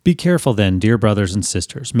Be careful then, dear brothers and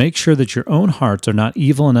sisters. Make sure that your own hearts are not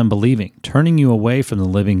evil and unbelieving, turning you away from the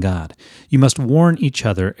living God. You must warn each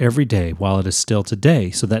other every day while it is still today,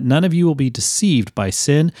 so that none of you will be deceived by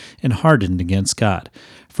sin and hardened against God.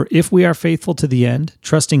 For if we are faithful to the end,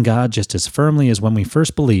 trusting God just as firmly as when we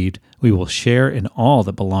first believed, we will share in all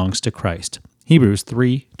that belongs to Christ. Hebrews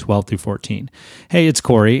 3:12-14. Hey, it's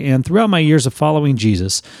Corey, and throughout my years of following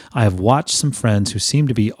Jesus, I have watched some friends who seem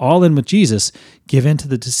to be all in with Jesus give in to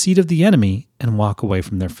the deceit of the enemy and walk away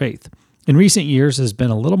from their faith. In recent years, it has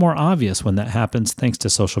been a little more obvious when that happens thanks to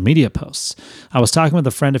social media posts. I was talking with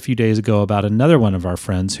a friend a few days ago about another one of our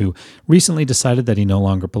friends who recently decided that he no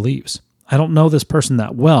longer believes. I don't know this person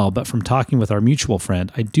that well, but from talking with our mutual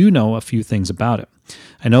friend, I do know a few things about him.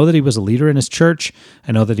 I know that he was a leader in his church.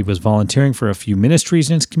 I know that he was volunteering for a few ministries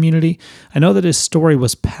in his community. I know that his story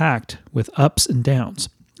was packed with ups and downs.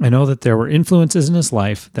 I know that there were influences in his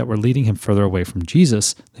life that were leading him further away from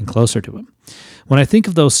Jesus than closer to him. When I think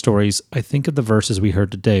of those stories, I think of the verses we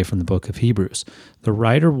heard today from the book of Hebrews. The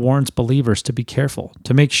writer warns believers to be careful,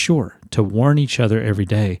 to make sure, to warn each other every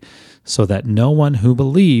day, so that no one who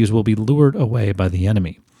believes will be lured away by the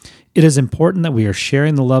enemy. It is important that we are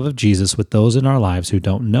sharing the love of Jesus with those in our lives who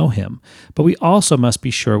don't know him, but we also must be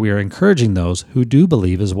sure we are encouraging those who do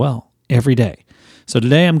believe as well, every day. So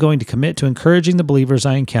today I'm going to commit to encouraging the believers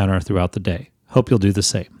I encounter throughout the day. Hope you'll do the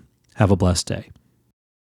same. Have a blessed day.